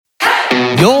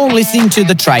You're listening to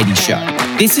The Tradie Show.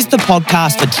 This is the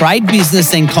podcast for trade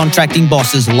business and contracting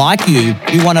bosses like you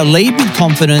who want to lead with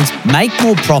confidence, make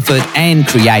more profit, and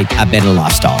create a better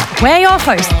lifestyle. We're your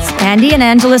hosts, Andy and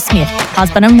Angela Smith,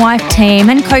 husband and wife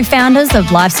team and co-founders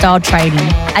of Lifestyle Trading.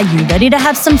 Are you ready to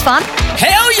have some fun?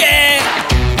 Hell yeah!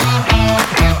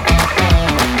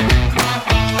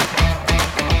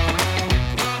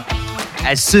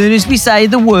 As soon as we say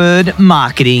the word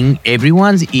marketing,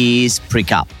 everyone's ears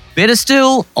prick up. Better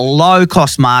still,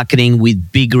 low-cost marketing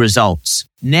with big results.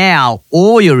 Now,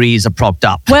 all your ears are propped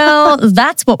up. Well,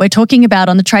 that's what we're talking about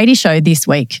on The Tradie Show this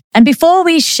week. And before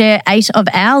we share 8 of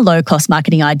our low-cost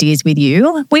marketing ideas with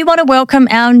you, we want to welcome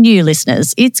our new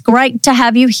listeners. It's great to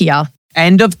have you here.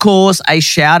 And of course, a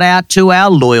shout out to our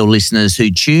loyal listeners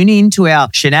who tune in to our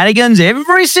shenanigans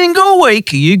every single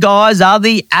week. You guys are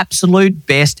the absolute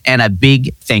best, and a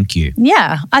big thank you.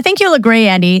 Yeah, I think you'll agree,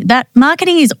 Andy, that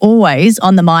marketing is always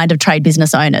on the mind of trade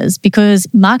business owners because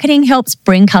marketing helps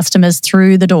bring customers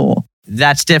through the door.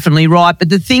 That's definitely right. But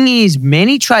the thing is,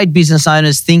 many trade business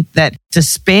owners think that to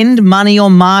spend money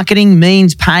on marketing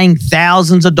means paying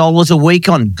thousands of dollars a week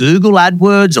on Google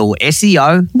AdWords or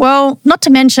SEO. Well, not to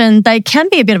mention, they can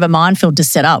be a bit of a minefield to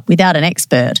set up without an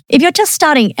expert. If you're just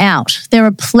starting out, there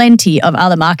are plenty of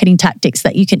other marketing tactics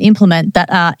that you can implement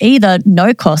that are either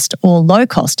no cost or low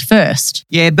cost first.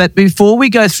 Yeah, but before we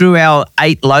go through our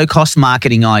 8 low-cost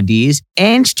marketing ideas,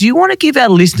 Ange, do you want to give our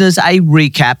listeners a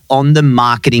recap on the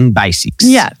marketing basics?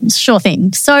 Yeah, sure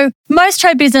thing. So most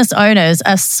trade business owners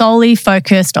are solely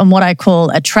focused on what I call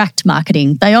attract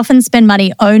marketing. They often spend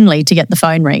money only to get the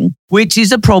phone ring. Which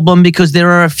is a problem because there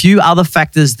are a few other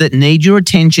factors that need your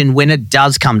attention when it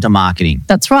does come to marketing.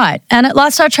 That's right. And at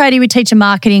Lifestyle Tradie, we teach a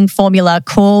marketing formula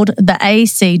called the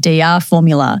ACDR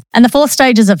formula. And the 4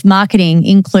 stages of marketing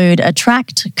include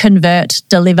attract, convert,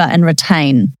 deliver, and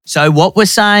retain. So what we're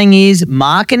saying is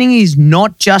marketing is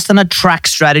not just an attract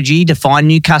strategy to find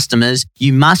new customers.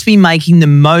 You must be making the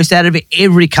most out of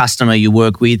every customer you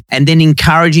work with and then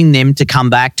encouraging them to come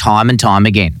back time and time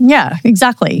again. Yeah,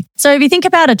 exactly. So if you think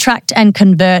about attract and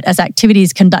convert as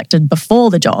activities conducted before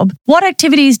the job, what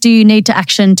activities do you need to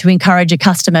action to encourage a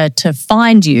customer to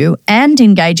find you and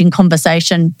engage in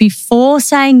conversation before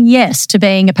saying yes to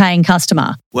being a paying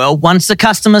customer? Well, once the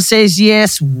customer says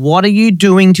yes, what are you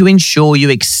doing to ensure you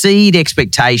exceed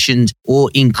expectations or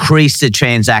increase the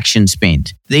transaction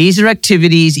spend? These are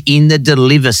activities in the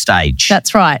deliver stage.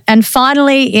 That's right. And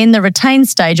finally, in the retain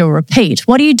stage or repeat,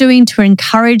 what are you doing to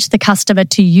encourage the customer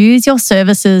to use your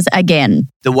services again?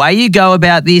 The way you go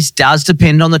about this does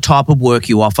depend on the type of work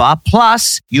you offer.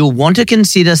 Plus, you'll want to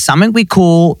consider something we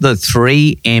call the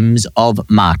 3 M's of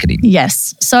marketing.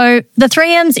 Yes. So the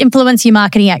 3 M's influence your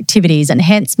marketing activities and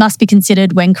hence must be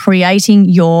considered when creating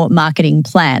your marketing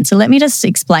plan. So let me just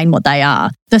explain what they are.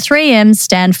 The 3 M's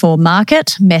stand for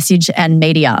market, message, and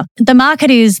media. The market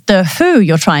is the who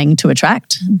you're trying to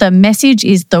attract. The message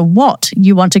is the what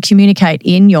you want to communicate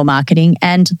in your marketing.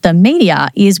 And the media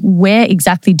is where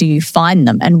exactly do you find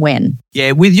them and when.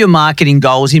 Yeah, with your marketing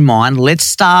goals in mind, let's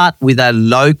start with a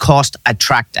low-cost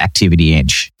attract activity,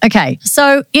 Edge. Okay,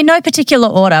 so in no particular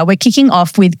order, we're kicking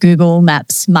off with Google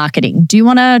Maps marketing. Do you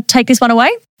want to take this one away?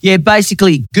 Yeah,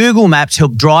 basically, Google Maps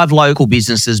help drive local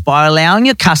businesses by allowing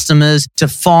your customers to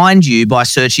find you by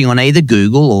searching on either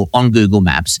Google or on Google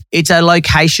Maps. It's a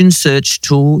location search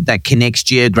tool that connects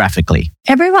geographically.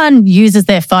 Everyone uses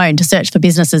their phone to search for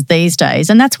businesses these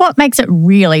days, and that's what makes it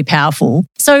really powerful.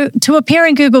 So to appear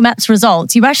in Google Maps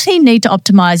results, you actually need to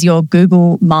optimize your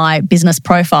Google My Business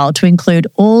profile to include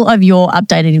all of your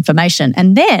updated information.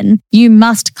 And then you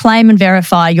must claim and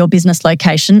verify your business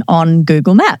location on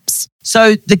Google Maps.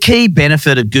 So the key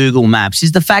benefit of Google Maps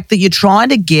is the fact that you're trying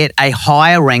to get a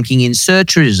higher ranking in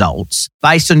search results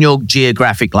based on your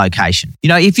geographic location. You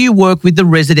know, if you work with the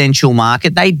residential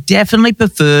market, they definitely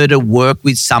prefer to work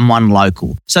with someone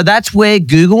local. So that's where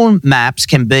Google Maps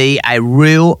can be a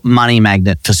real money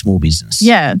magnet for small business.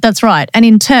 Yeah, that's right. And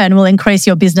in turn will increase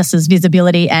your business's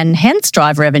visibility and hence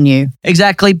drive revenue.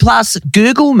 Exactly. Plus,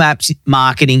 Google Maps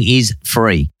marketing is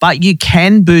free, but you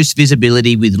can boost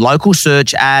visibility with local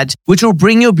search ads, which will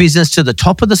bring your business to the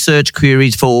top of the search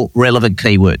queries for relevant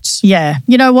keywords. Yeah,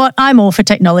 you know what? I'm all for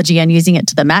technology and using it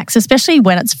to the max, especially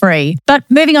when it's free. But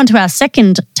moving on to our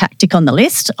second tactic on the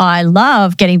list. I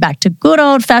love getting back to good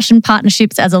old-fashioned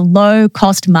partnerships as a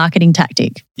low-cost marketing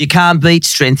tactic. You can't beat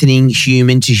strengthening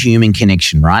human-to-human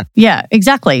connection, right? Yeah,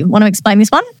 exactly. Want to explain this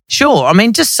one? Sure. I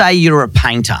mean, just say you're a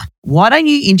painter. Why don't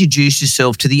you introduce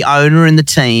yourself to the owner and the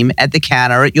team at the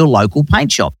counter at your local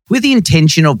paint shop with the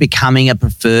intention of becoming a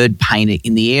preferred painter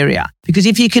in the area? Because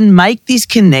if you can make this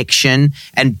connection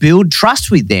and build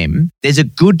trust with them, there's a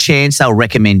good chance they'll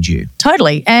recommend you.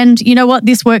 Totally. And you know what?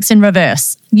 This works in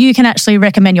reverse. You can actually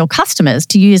recommend your customers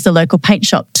to use the local paint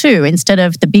shop too, instead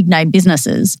of the big name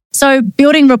businesses. So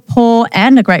building rapport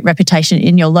and a great reputation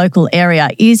in your local area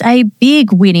is a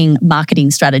big winning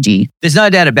marketing strategy. There's no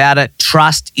doubt about it.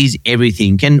 Trust is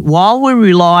everything. And while we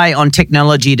rely on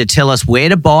technology to tell us where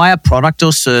to buy a product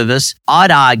or service,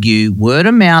 I'd argue word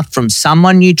of mouth from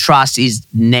someone you trust is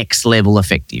next level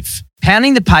effective.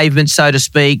 Pounding the pavement, so to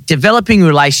speak, developing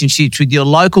relationships with your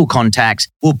local contacts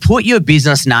will put your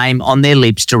business name on their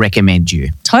lips to recommend you.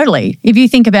 Totally. If you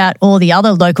think about all the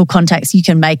other local contacts you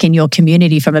can make in your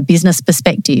community from a business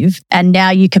perspective, and now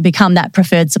you can become that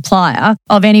preferred supplier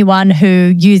of anyone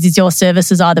who uses your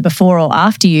services either before or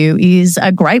after you, is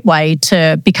a great way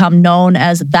to become known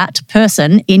as that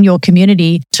person in your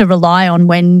community to rely on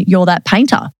when you're that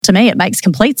painter. To me, it makes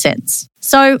complete sense.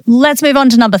 So let's move on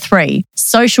to number 3.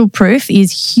 Social proof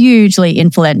is hugely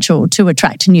influential to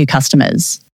attract new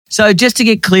customers. So just to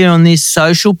get clear on this,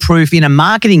 social proof in a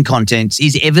marketing context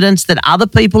is evidence that other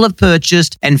people have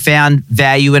purchased and found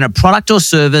value in a product or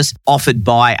service offered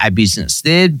by a business.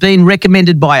 They've been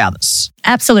recommended by others.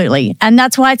 Absolutely. And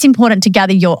that's why it's important to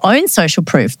gather your own social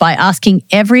proof by asking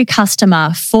every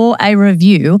customer for a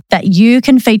review that you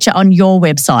can feature on your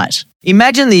website.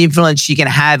 Imagine the influence you can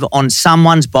have on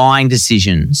someone's buying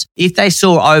decisions if they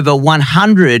saw over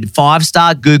 100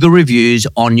 5-star Google reviews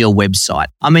on your website.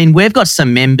 I mean, we've got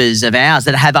some members of ours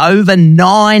that have over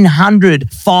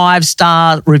 900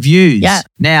 5-star reviews. Yeah.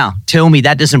 Now, tell me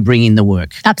that doesn't bring in the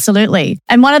work. Absolutely.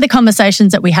 And one of the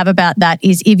conversations that we have about that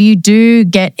is if you do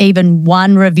get even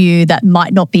one review that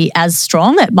might not be as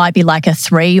strong, it might be like a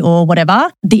 3 or whatever,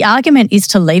 the argument is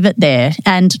to leave it there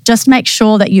and just make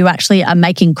sure that you actually are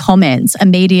making comments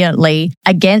immediately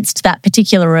against that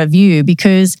particular review,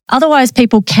 because otherwise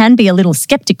people can be a little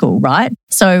skeptical, right?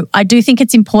 So I do think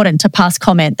it's important to pass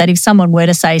comment that if someone were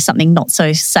to say something not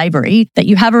so savoury, that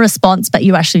you have a response, but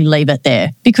you actually leave it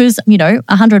there, because,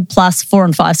 100 plus 4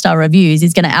 and 5-star reviews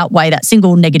is going to outweigh that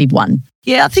single negative one.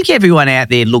 Yeah, I think everyone out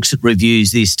there looks at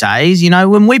reviews these days.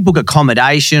 When we book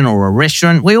accommodation or a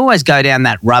restaurant, we always go down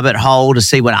that rabbit hole to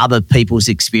see what other people's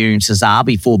experiences are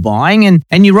before buying.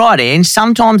 And you're right, Ange,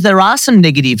 sometimes there are some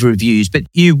negative reviews, but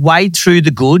you wade through the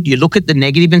good, you look at the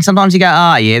negative, and sometimes you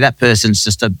go, yeah, that person's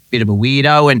just a bit of a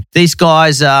weirdo, and these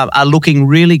guys are looking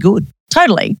really good.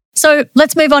 Totally. So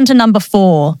let's move on to number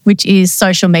 4, which is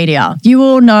social media. You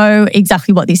all know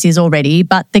exactly what this is already,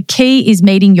 but the key is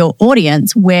meeting your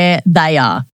audience where they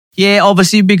are. Yeah,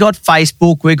 obviously we got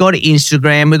Facebook, we got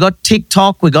Instagram, we got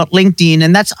TikTok, we got LinkedIn,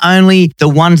 and that's only the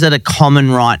ones that are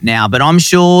common right now. But I'm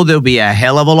sure there'll be a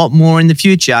hell of a lot more in the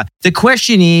future. The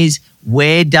question is,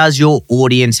 where does your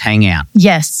audience hang out?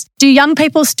 Yes. Do young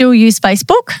people still use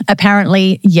Facebook?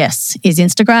 Apparently, yes. Is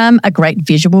Instagram a great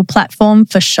visual platform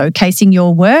for showcasing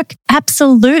your work?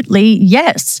 Absolutely,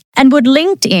 yes. And would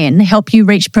LinkedIn help you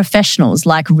reach professionals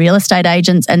like real estate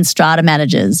agents and strata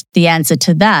managers? The answer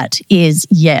to that is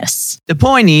yes. The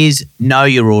point is, know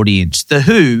your audience, the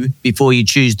who, before you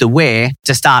choose the where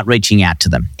to start reaching out to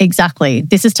them. Exactly.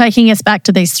 This is taking us back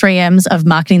to these 3 M's of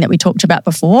marketing that we talked about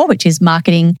before, which is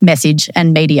marketing, message,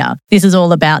 and media. This is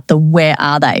all about the where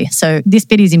are they. So this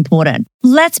bit is important.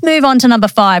 Let's move on to number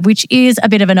 5, which is a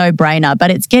bit of a no-brainer, but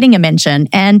it's getting a mention,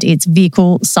 and it's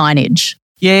vehicle signage.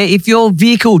 Yeah, if your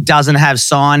vehicle doesn't have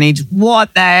signage,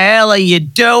 what the hell are you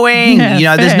doing?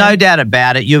 Yeah, there's no doubt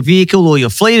about it. Your vehicle or your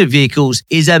fleet of vehicles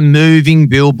is a moving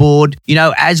billboard.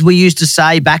 As we used to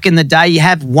say back in the day, you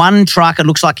have one truck, it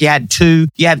looks like you had 2.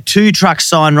 You have 2 trucks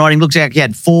sign writing, looks like you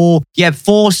had 4. You have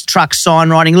 4 trucks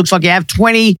sign writing, looks like you have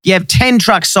 20. You have 10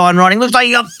 trucks sign writing, looks like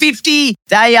you got 50.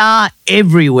 They are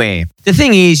everywhere. The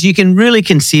thing is, you can really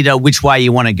consider which way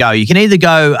you want to go. You can either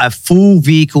go a full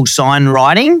vehicle sign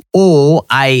writing or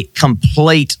a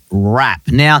complete wrap.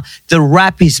 Now, the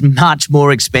wrap is much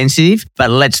more expensive, but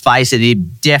let's face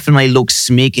it definitely looks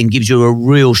smick and gives you a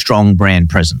real strong brand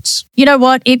presence. You know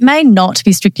what? It may not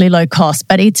be strictly low cost,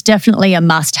 but it's definitely a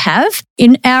must-have.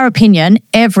 In our opinion,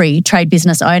 every trade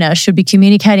business owner should be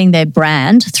communicating their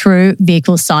brand through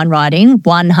vehicle sign writing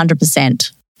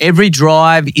 100%. Every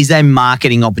drive is a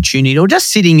marketing opportunity, or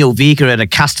just sitting your vehicle at a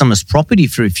customer's property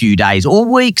for a few days or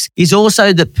weeks is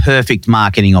also the perfect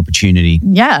marketing opportunity.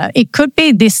 Yeah, it could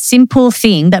be this simple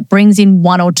thing that brings in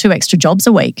 1 or 2 extra jobs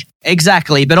a week.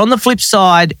 Exactly. But on the flip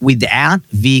side, without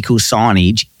vehicle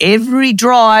signage, every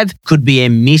drive could be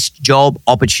a missed job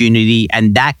opportunity,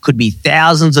 and that could be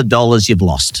thousands of dollars you've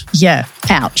lost. Yeah,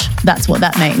 ouch. That's what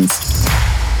that means.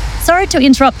 Sorry to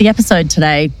interrupt the episode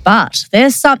today, but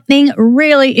there's something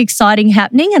really exciting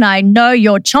happening, and I know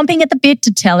you're chomping at the bit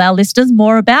to tell our listeners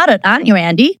more about it, aren't you,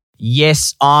 Andy?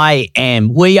 Yes, I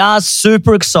am. We are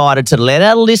super excited to let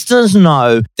our listeners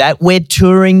know that we're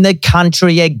touring the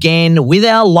country again with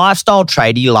our Lifestyle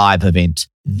Tradie Live event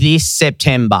this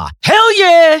September. Hell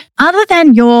yeah! Other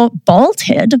than your bald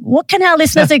head, what can our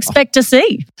listeners expect to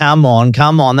see? Come on.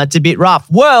 That's a bit rough.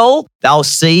 Well, they'll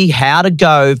see how to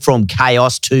go from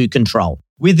chaos to control.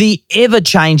 With the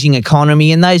ever-changing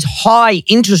economy and those high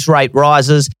interest rate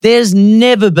rises, there's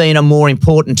never been a more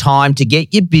important time to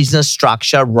get your business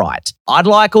structure right. I'd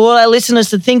like all our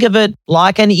listeners to think of it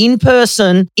like an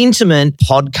in-person, intimate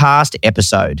podcast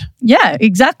episode. Yeah,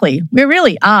 exactly. We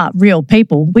really are real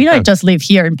people. We don't just live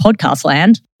here in podcast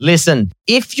land. Listen,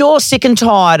 if you're sick and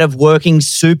tired of working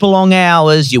super long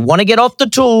hours, you want to get off the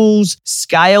tools,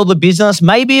 scale the business,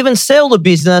 maybe even sell the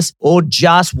business, or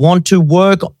just want to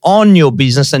work on your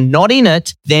business and not in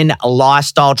it, then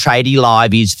Lifestyle Tradie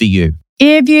Live is for you.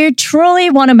 If you truly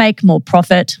want to make more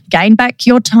profit, gain back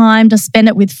your time to spend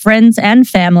it with friends and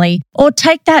family, or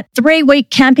take that 3-week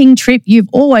camping trip you've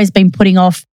always been putting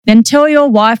off, then tell your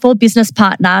wife or business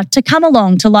partner to come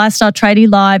along to Lifestyle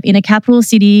Tradie Live in a capital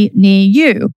city near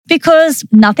you, because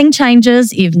nothing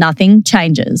changes if nothing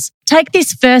changes. Take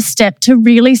this first step to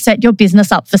really set your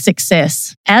business up for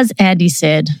success. As Andy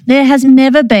said, there has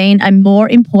never been a more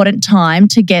important time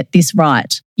to get this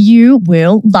right. You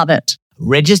will love it.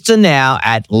 Register now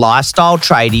at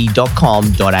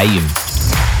lifestyletradie.com.au.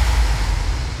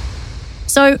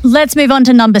 So let's move on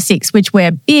to number 6, which we're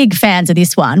big fans of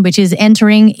this one, which is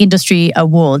entering industry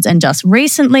awards. And just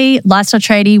recently, Lifestyle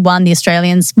Tradie won the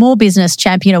Australian Small Business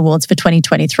Champion Awards for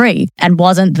 2023. And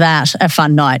wasn't that a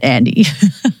fun night, Andy?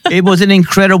 It was an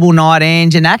incredible night,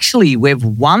 Ange, and actually we've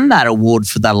won that award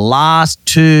for the last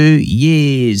 2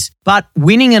 years. But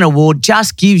winning an award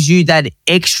just gives you that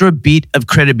extra bit of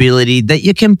credibility that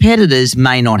your competitors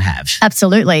may not have.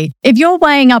 Absolutely. If you're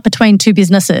weighing up between 2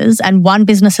 businesses and one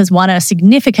business has won a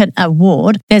significant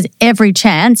award, there's every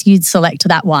chance you'd select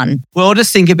that one. Well,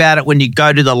 just think about it when you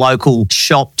go to the local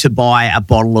shop to buy a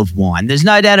bottle of wine. There's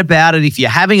no doubt about it, if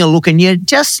you're having a look and you're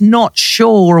just not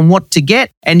sure on what to get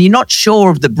and you're not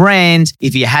sure of the brands,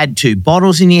 if you had 2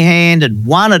 bottles in your hand and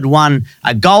one had won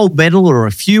a gold medal or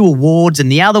a few awards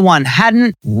and the other one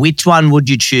hadn't, which one would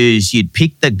you choose? You'd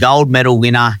pick the gold medal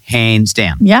winner, hands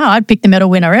down. Yeah, I'd pick the medal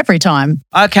winner every time.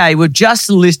 Okay, we've just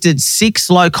listed 6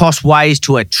 low-cost ways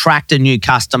to attract a new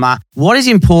customer. What is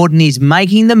important is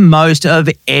making the most of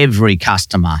every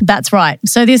customer. That's right.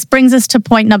 So this brings us to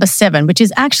point number 7, which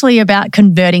is actually about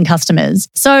converting customers.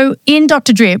 So in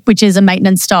Dr. Drip, which is a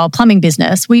maintenance-style plumbing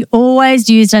business, we always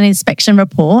used an inspection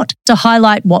report to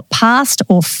highlight what passed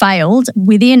or failed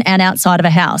within and outside of a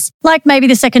house. Like maybe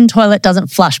the second toilet doesn't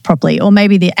flush properly, or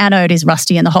maybe the anode is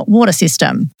rusty in the hot water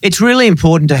system. It's really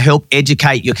important to help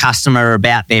educate your customer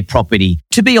about their property.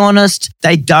 To be honest,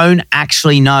 they don't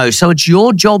actually know. So it's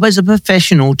your job as a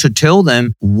professional to tell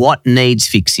them what needs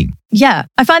fixing. Yeah,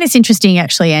 I find this interesting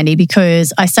actually, Andy,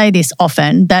 because I say this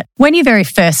often, that when you very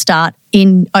first start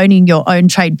in owning your own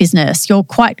trade business, you're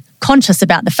quite conscious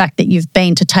about the fact that you've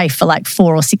been to TAFE for like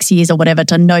 4 or 6 years or whatever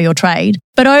to know your trade.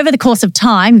 But over the course of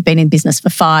time, you've been in business for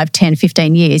 5, 10,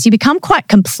 15 years, you become quite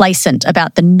complacent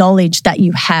about the knowledge that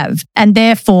you have. And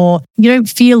therefore, you don't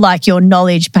feel like your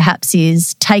knowledge perhaps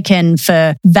is taken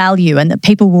for value and that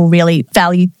people will really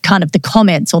value kind of the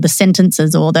comments or the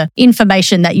sentences or the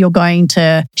information that you're going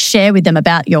to share with them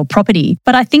about your property.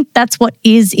 But I think that's what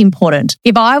is important.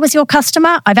 If I was your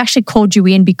customer, I've actually called you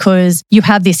in because you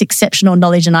have this exceptional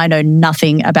knowledge and I know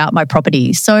nothing about my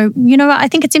property. So, I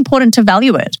think it's important to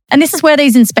value it. And this is where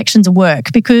these inspections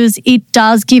work, because it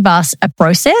does give us a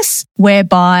process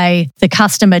whereby the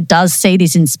customer does see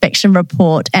this inspection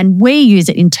report and we use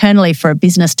it internally for a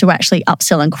business to actually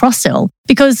upsell and cross-sell.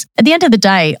 Because at the end of the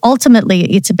day,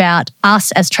 ultimately, it's about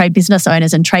us as trade business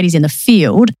owners and tradies in the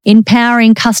field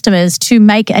empowering customers to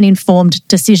make an informed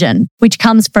decision, which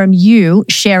comes from you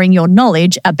sharing your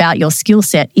knowledge about your skill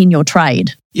set in your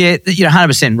trade. Yeah, you're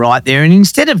 100% right there. And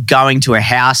instead of going to a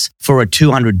house for a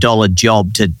 $200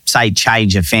 job to, say,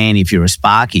 change a fan if you're a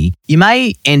Sparky, you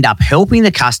may end up helping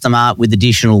the customer with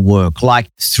additional work, like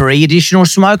 3 additional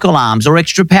smoke alarms or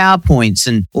extra power points,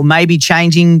 or maybe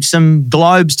changing some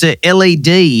globes to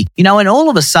LED. And all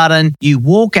of a sudden, you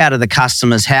walk out of the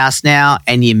customer's house now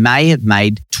and you may have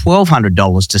made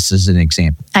 $1,200, just as an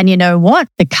example. And you know what?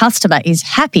 The customer is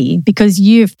happy because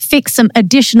you've fixed some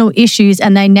additional issues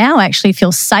and they now actually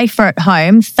feel safer at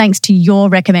home thanks to your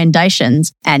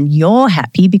recommendations. And you're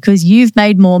happy because you've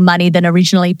made more money than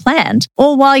originally planned,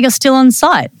 or while you're still on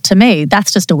site. To me,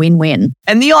 that's just a win-win.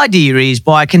 And the idea is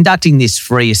by conducting this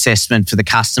free assessment for the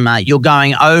customer, you're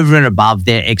going over and above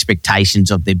their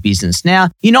expectations of their business. Now,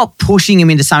 you're not pushing them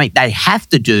into something they have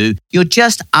to do. You're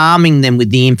just arming them with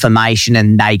the information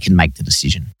and they can make the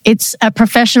decision. It's a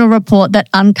professional report that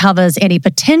uncovers any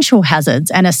potential hazards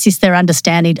and assists their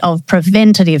understanding of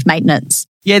preventative maintenance.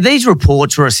 Yeah, these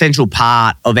reports are an essential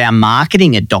part of our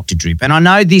marketing at Dr. Drip. And I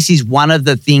know this is one of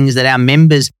the things that our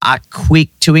members are quick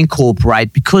to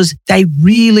incorporate because they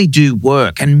really do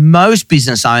work. And most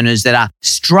business owners that are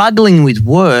struggling with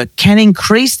work can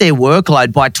increase their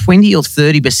workload by 20 or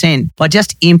 30% by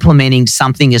just implementing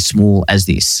something as small as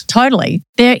this. Totally.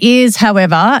 There is,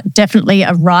 however, definitely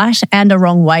a right and a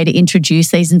wrong way to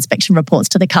introduce these inspection reports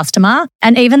to the customer,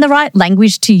 and even the right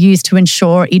language to use to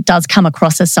ensure it does come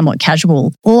across as somewhat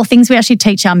casual. All things we actually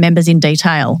teach our members in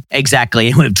detail. Exactly.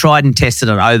 And we've tried and tested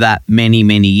it over many,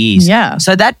 many years. Yeah.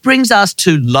 So that brings us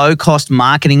to low-cost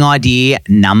marketing idea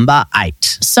number 8.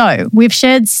 So we've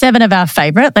shared 7 of our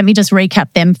favourite. Let me just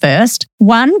recap them first.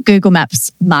 1, Google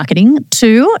Maps marketing.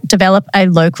 2, develop a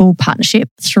local partnership.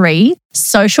 3,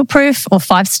 social proof or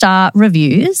 5-star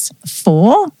reviews.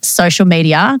 4, social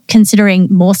media, considering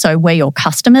more so where your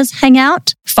customers hang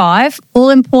out. 5, all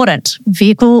important,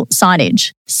 vehicle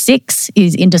signage. 6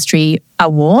 is industry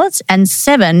awards. And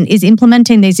 7 is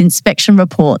implementing these inspection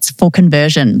reports for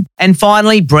conversion. And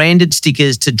finally, branded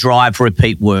stickers to drive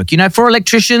repeat work. For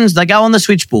electricians, they go on the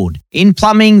switchboard. In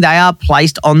plumbing, they are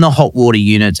placed on the hot water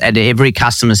units at every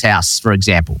customer's house, for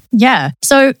example. Yeah.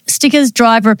 So stickers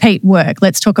drive repeat work.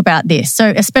 Let's talk about this.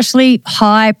 So especially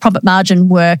high profit margin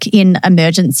work in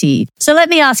emergency. So let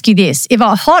me ask you this. If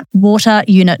a hot water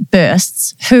unit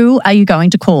bursts, who are you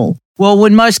going to call? Well,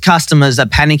 when most customers are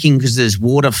panicking because there's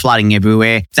water flooding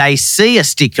everywhere, they see a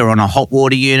sticker on a hot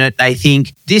water unit. They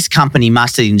think, this company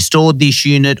must have installed this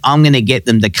unit. I'm going to get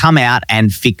them to come out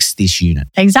and fix this unit.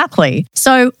 Exactly.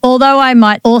 So although I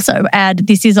might also add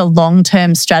this is a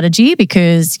long-term strategy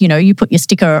because, you put your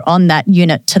sticker on that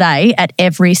unit today at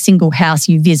every single house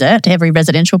you visit, every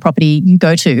residential property you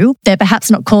go to, they're perhaps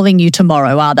not calling you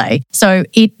tomorrow, are they? So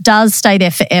it does stay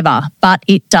there forever, but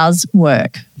it does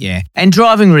work. Yeah. And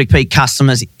driving repeat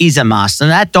customers is a must.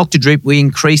 And at Dr. Drip, we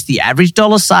increased the average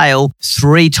dollar sale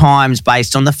 3 times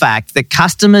based on the fact that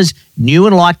customers knew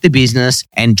and liked the business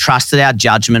and trusted our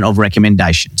judgment of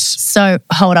recommendations. So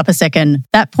hold up a second.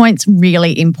 That point's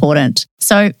really important.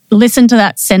 So listen to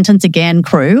that sentence again,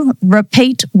 crew.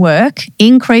 Repeat work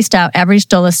increased our average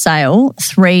dollar sale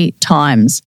 3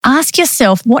 times. Ask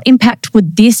yourself, what impact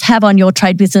would this have on your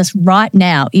trade business right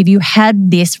now if you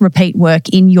had this repeat work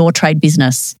in your trade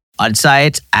business? I'd say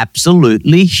it's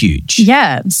absolutely huge.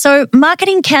 Yeah. So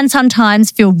marketing can sometimes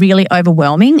feel really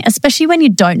overwhelming, especially when you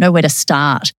don't know where to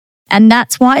start. And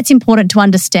that's why it's important to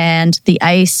understand the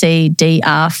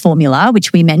ACDR formula,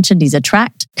 which we mentioned is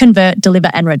attract, convert, deliver,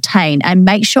 and retain. And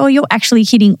make sure you're actually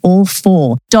hitting all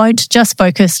 4. Don't just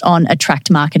focus on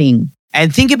attract marketing.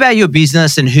 And think about your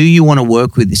business and who you want to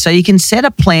work with so you can set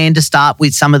a plan to start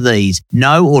with some of these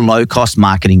no or low-cost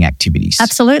marketing activities.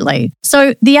 Absolutely.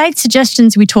 So the 8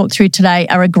 suggestions we talked through today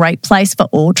are a great place for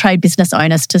all trade business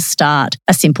owners to start.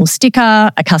 A simple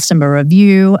sticker, a customer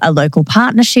review, a local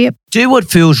partnership. Do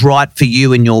what feels right for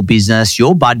you and your business,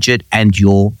 your budget, and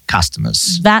your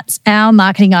customers. That's our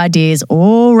marketing ideas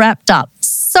all wrapped up.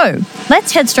 So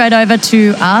let's head straight over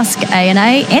to Ask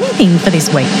A&A Anything for this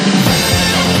week.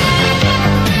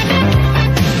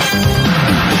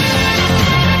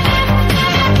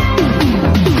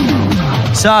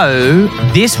 So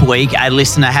this week, a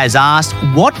listener has asked,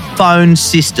 what phone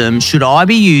system should I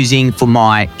be using for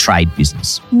my trade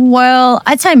business? Well,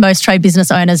 I'd say most trade business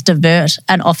owners divert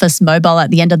an office mobile at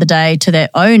the end of the day to their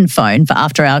own phone for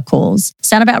after-hour calls.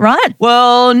 Sound about right?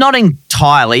 Well, not entirely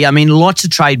highly. I mean, lots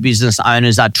of trade business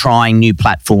owners are trying new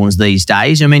platforms these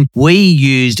days. I mean, we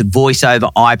used voice over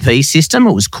IP system.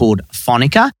 It was called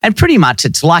Phonica. And pretty much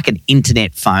it's like an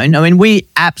internet phone. I mean, we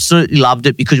absolutely loved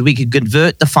it because we could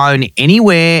convert the phone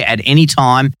anywhere at any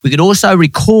time. We could also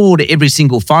record every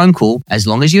single phone call as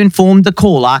long as you informed the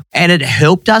caller. And it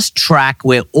helped us track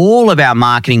where all of our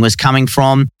marketing was coming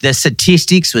from. The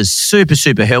statistics was super,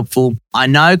 super helpful. I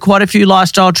know quite a few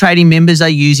Lifestyle Trading members are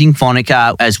using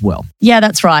Phonica as well. Yeah,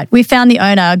 that's right. We found the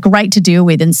owner great to deal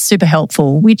with and super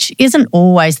helpful, which isn't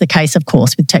always the case, of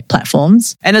course, with tech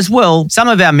platforms. And as well, some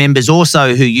of our members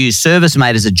also who use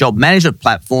ServiceMate as a job management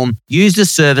platform use the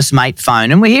ServiceMate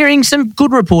phone. And we're hearing some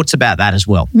good reports about that as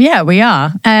well. Yeah, we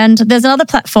are. And there's another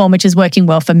platform which is working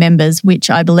well for members, which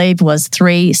I believe was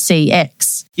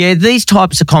 3CX. Yeah, these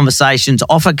types of conversations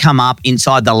often come up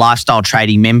inside the Lifestyle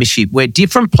Trading membership where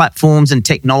different platforms and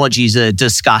technologies are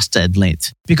discussed at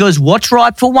length. Because what's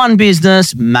right for one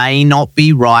business may not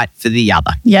be right for the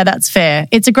other. Yeah, that's fair.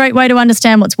 It's a great way to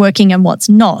understand what's working and what's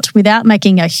not without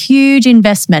making a huge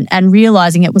investment and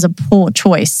realising it was a poor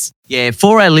choice. Yeah,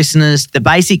 for our listeners, the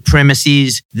basic premise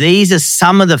is these are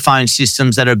some of the phone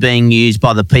systems that are being used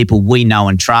by the people we know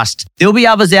and trust. There'll be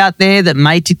others out there that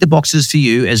may tick the boxes for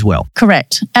you as well.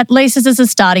 Correct. At least this is a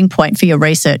starting point for your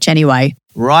research anyway.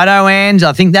 Righto, Ange.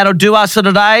 I think that'll do us for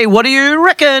today. What do you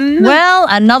reckon? Well,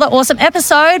 another awesome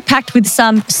episode packed with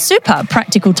some super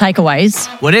practical takeaways.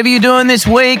 Whatever you're doing this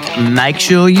week, make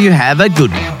sure you have a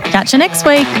good one. Catch you next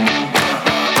week.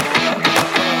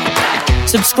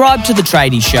 Subscribe to The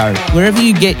Tradie Show wherever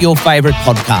you get your favourite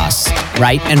podcasts.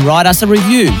 Rate and write us a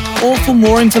review. Or for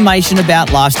more information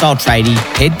about Lifestyle Tradie,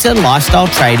 head to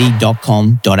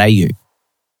lifestyletradie.com.au.